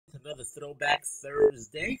Another Throwback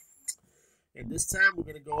Thursday. And this time we're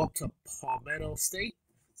going to go up to Palmetto State,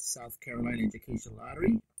 South Carolina Education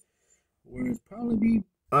Lottery, where it's probably be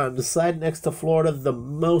on the side next to Florida. The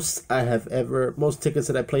most tickets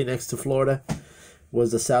that I played next to Florida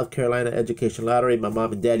was the South Carolina Education Lottery. My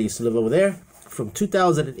mom and dad used to live over there from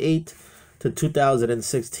 2008 to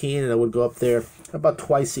 2016, and I would go up there about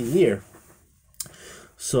twice a year.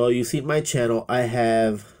 So you see my channel, I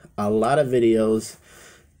have a lot of videos,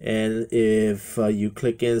 and if you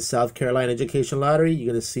click in South Carolina Education Lottery,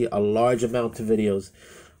 you're going to see a large amount of videos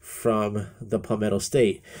from the Palmetto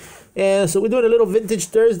State. And so we're doing a little Vintage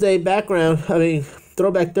Thursday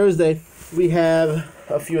Throwback Thursday. We have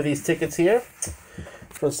a few of these tickets here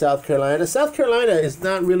from South Carolina. South Carolina is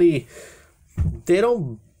not really, they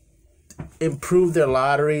don't improve their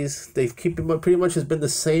lotteries. They keep it pretty much has been the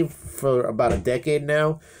same for about a decade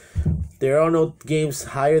now. There are no games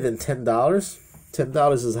higher than $10.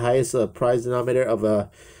 $10 is the highest prize denominator of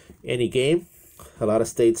any game. A lot of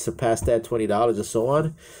states surpass that, $20 or so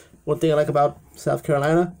on. One thing I like about South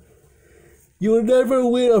Carolina, you will never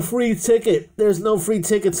win a free ticket. There's no free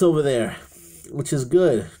tickets over there, which is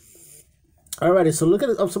good. Alrighty, so look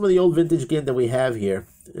at some of the old vintage game that we have here.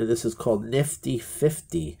 And this is called Nifty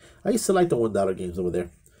 50. I used to like the $1 games over there.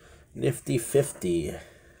 Nifty 50.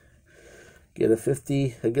 Get a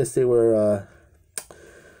 50. I guess they were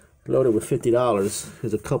loaded with $50.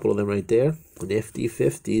 There's a couple of them right there. Nifty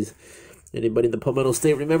 50s. Anybody in the Palmetto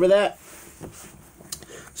State remember that?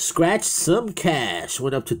 Scratch Some Cash.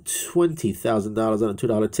 Went up to $20,000 on a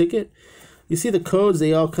 $2 ticket. You see the codes,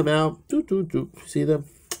 they all come out. See them?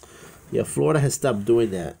 Yeah, Florida has stopped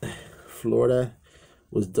doing that. Florida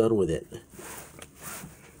was done with it.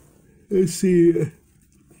 Let's see.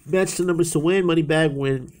 Match the numbers to win. Money bag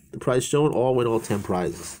win. The prize shown. All win all 10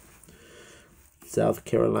 prizes. South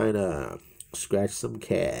Carolina. Scratch Some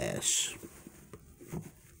Cash.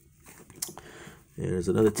 There's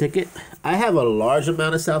another ticket. I have a large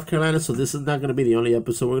amount of South Carolina, so this is not going to be the only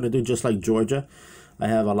episode we're going to do, just like Georgia. I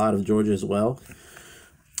have a lot of Georgia as well.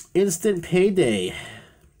 Instant Payday.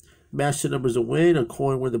 Match the numbers to win. A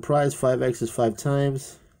coin win the prize. 5x is 5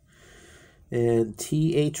 times. And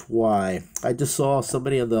THY. I just saw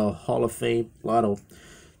somebody on the Hall of Fame lotto.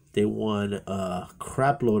 They won a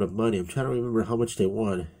crap load of money. I'm trying to remember how much they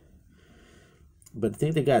won. But I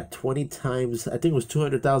think they got 20 times. I think it was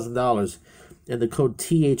 $200,000. And the code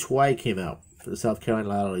THY came out for the South Carolina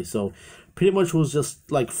lottery. So pretty much was just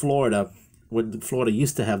like Florida. When Florida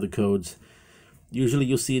used to have the codes. Usually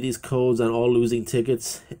you'll see these codes on all losing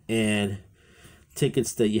tickets and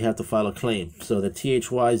tickets that you have to file a claim. So the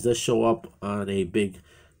THYs does show up on a big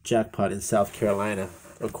jackpot in South Carolina,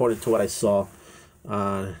 according to what I saw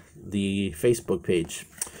on the Facebook page.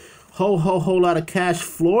 Whole lot of cash.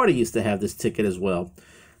 Florida used to have this ticket as well.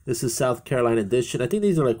 This is South Carolina edition. I think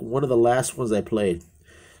these are like one of the last ones I played.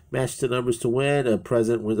 Match the numbers to win. A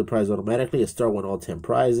present wins the prize automatically. A star won all 10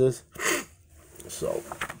 prizes. So,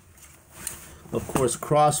 of course,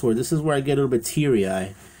 crossword. This is where I get a little bit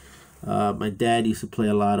teary-eyed. My dad used to play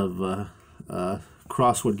a lot of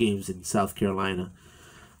crossword games in South Carolina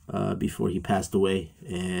before he passed away.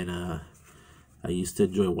 And I used to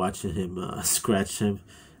enjoy watching him scratch him,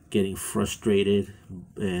 getting frustrated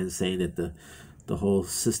and saying that the whole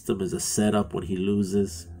system is a setup when he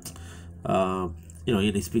loses. You know,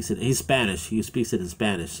 and he speaks it. He's Spanish. He speaks it in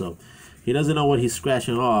Spanish, so he doesn't know what he's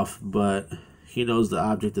scratching off, but he knows the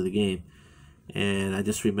object of the game. And I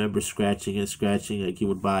just remember scratching and scratching. Like he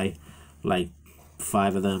would buy like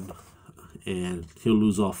 5 of them, and he'll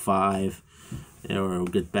lose all 5, or he'll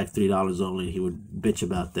get back $3 only. He would bitch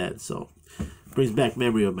about that. So brings back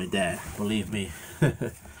memory of my dad. Believe me.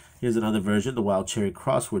 Here's another version, the Wild Cherry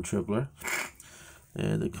Crossword Tripler.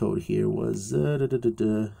 And the code here was,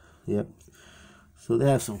 yep. So they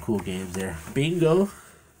have some cool games there. Bingo.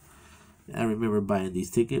 I remember buying these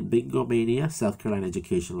tickets. Bingo Mania, South Carolina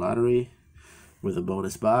Education Lottery, with a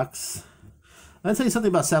bonus box. I'll tell you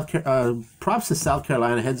something about props to South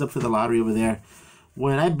Carolina. Heads up for the lottery over there.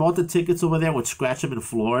 When I bought the tickets over there, would scratch them in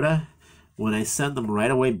Florida. When I send them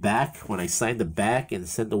right away back, when I signed the back and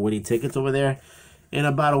sent the winning tickets over there, in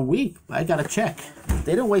about a week, I got a check.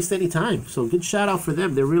 They didn't waste any time. So good shout out for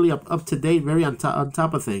them. They're really up to date, very on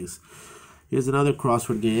top of things. Here's another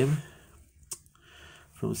crossword game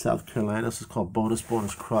from South Carolina. This is called Bonus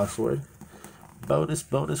Crossword. Bonus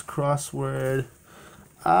Crossword.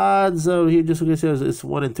 Odds over here, just like I said, it's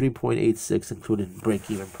 1 in 3.86, including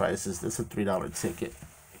break-even prices. This is a $3 ticket.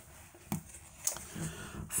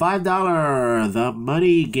 $5, the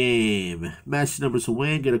money game. Match the numbers to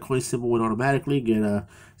win. Get a coin symbol, win automatically. Get a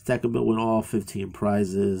stack of bill, win all 15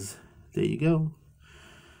 prizes. There you go.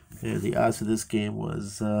 And the odds for this game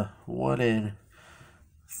was 1 in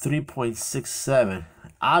 3.67.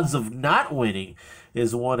 Odds of not winning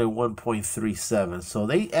is 1 in 1.37. So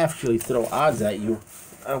they actually throw odds at you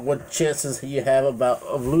on what chances you have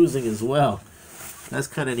of losing as well. That's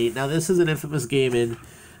kind of neat. Now, this is an infamous game in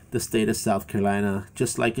the state of South Carolina,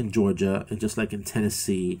 just like in Georgia and just like in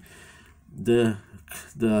Tennessee. The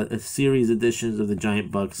series editions of the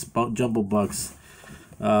Giant Bucks, Jumbo Bucks,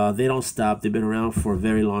 they don't stop. They've been around for a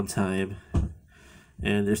very long time,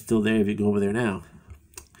 and they're still there if you go over there now.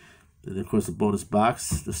 And of course, the bonus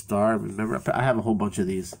box, the star. Remember, I have a whole bunch of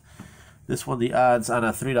these. This one, the odds on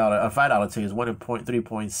a $5 ticket is 1 in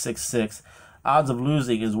 3.66. Odds of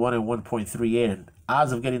losing is 1 in 1.38. And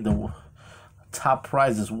odds of getting the top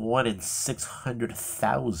prize is 1 in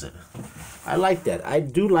 600,000. I like that. I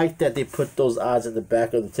do like that they put those odds in the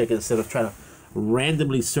back of the ticket instead of trying to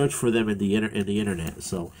randomly search for them in the internet.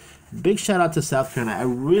 So, big shout out to South Carolina. I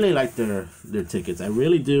really like their tickets. I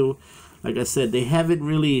really do. Like I said, they haven't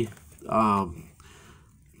really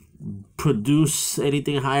produce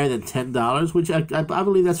anything higher than $10, which I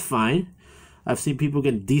believe that's fine. I've seen people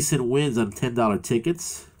get decent wins on $10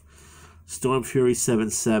 tickets. Storm Fury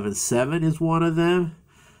 777 is one of them.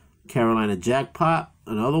 Carolina Jackpot,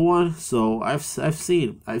 another one. So I've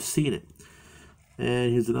seen it.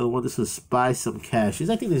 And here's another one. This is Spy Some Cash.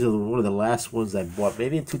 I think these are one of the last ones I bought,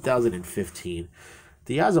 maybe in 2015.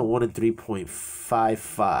 The odds are 1 in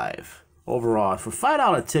 3.55 overall. For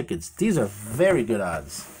 $5 tickets, these are very good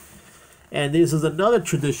odds. And this is another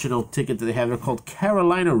traditional ticket that they have. They're called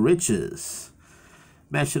Carolina Riches.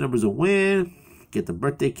 Match the numbers a win. Get the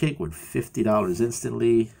birthday cake with $50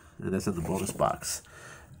 instantly. And that's in the bonus box.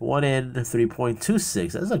 1 in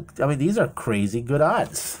 3.26. These are crazy good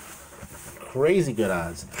odds. Crazy good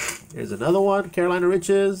odds. Here's another one. Carolina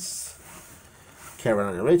Riches.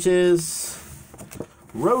 Carolina Riches.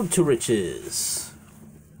 Road to Riches.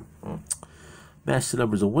 Match the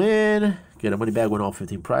numbers a win. Get a money bag, win all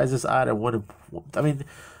 15 prizes.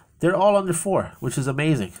 They're all under 4, which is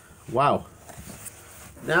amazing. Wow.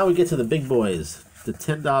 Now we get to the big boys. The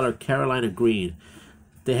 $10 Carolina Green.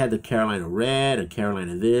 They had the Carolina Red, a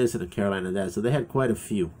Carolina this, and a Carolina that. So they had quite a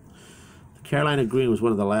few. The Carolina Green was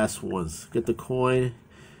one of the last ones. Get the coin.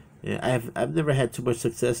 Yeah, I've never had too much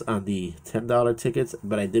success on the $10 tickets,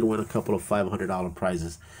 but I did win a couple of $500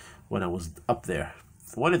 prizes when I was up there.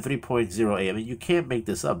 1 in 3.08. You can't make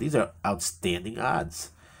this up. These are outstanding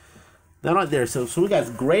odds. Not on there. So we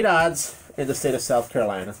got great odds in the state of South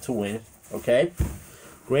Carolina to win. Okay?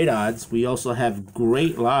 Great odds. We also have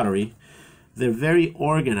great lottery. They're very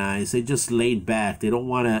organized. They just laid back. They don't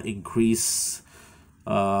want to increase,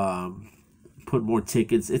 put more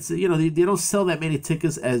tickets. It's they don't sell that many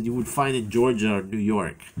tickets as you would find in Georgia or New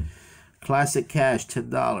York. Classic Cash,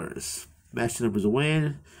 $10. Match the numbers a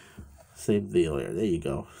win. Same deal here. There you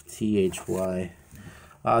go. THY.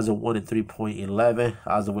 Odds of 1 in 3.11.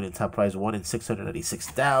 Odds of winning top prize 1 in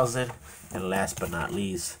 696,000. And last but not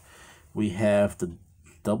least, we have the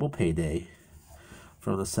double payday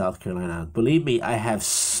from the South Carolina. Believe me, I have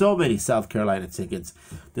so many South Carolina tickets.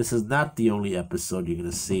 This is not the only episode you're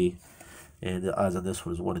going to see. And the odds on this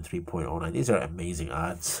one is 1 in 3.09. These are amazing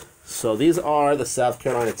odds. So these are the South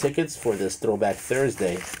Carolina tickets for this Throwback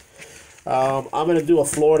Thursday. I'm going to do a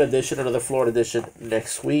Florida edition, another Florida edition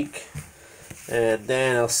next week. And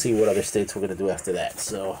then I'll see what other states we're going to do after that.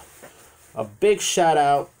 So a big shout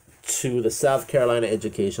out to the South Carolina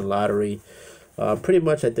Education Lottery. Pretty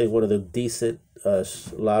much, I think, one of the decent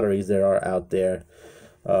lotteries there are out there.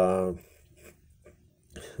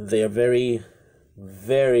 They are very,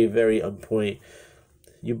 very, very on point.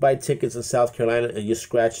 You buy tickets in South Carolina and you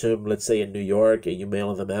scratch them, let's say in New York, and you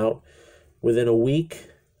mail them out. Within a week,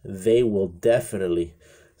 they will definitely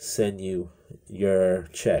send you your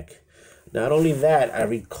check. Not only that, I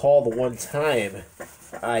recall the one time,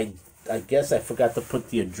 I guess I forgot to put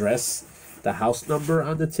the address, the house number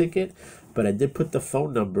on the ticket, but I did put the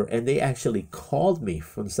phone number, and they actually called me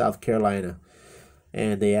from South Carolina,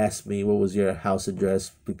 and they asked me what was your house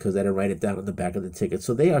address because I didn't write it down on the back of the ticket.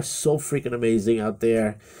 So they are so freaking amazing out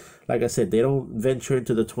there. Like I said, they don't venture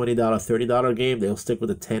into the $20, $30 game. They'll stick with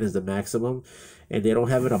the 10 as the maximum. And they don't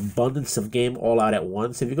have an abundance of game all out at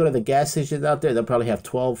once. If you go to the gas stations out there, they'll probably have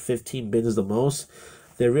 12, 15 bins the most.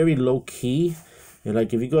 They're very low key. And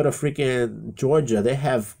like if you go to freaking Georgia, they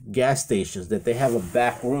have gas stations that they have a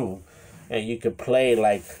back room. And you can play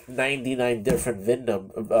like 99 different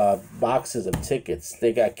boxes of tickets.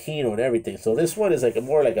 They got Keno and everything. So this one is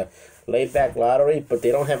more like a laid-back lottery. But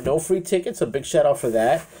they don't have no free tickets. A big shout out for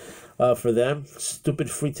that. For them. Stupid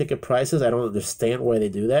free ticket prices. I don't understand why they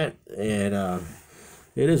do that. And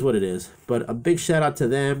It is what it is. But a big shout out to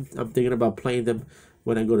them. I'm thinking about playing them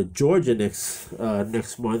when I go to Georgia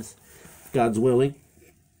next month, God's willing.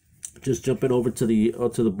 Just jumping over to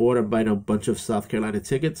the border, buying a bunch of South Carolina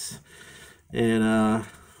tickets, and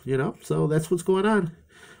you know, so that's what's going on.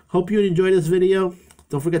 Hope you enjoyed this video.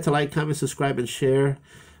 Don't forget to like, comment, subscribe, and share.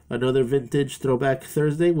 Another Vintage Throwback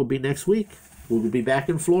Thursday will be next week. We'll be back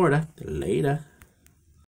in Florida. Later.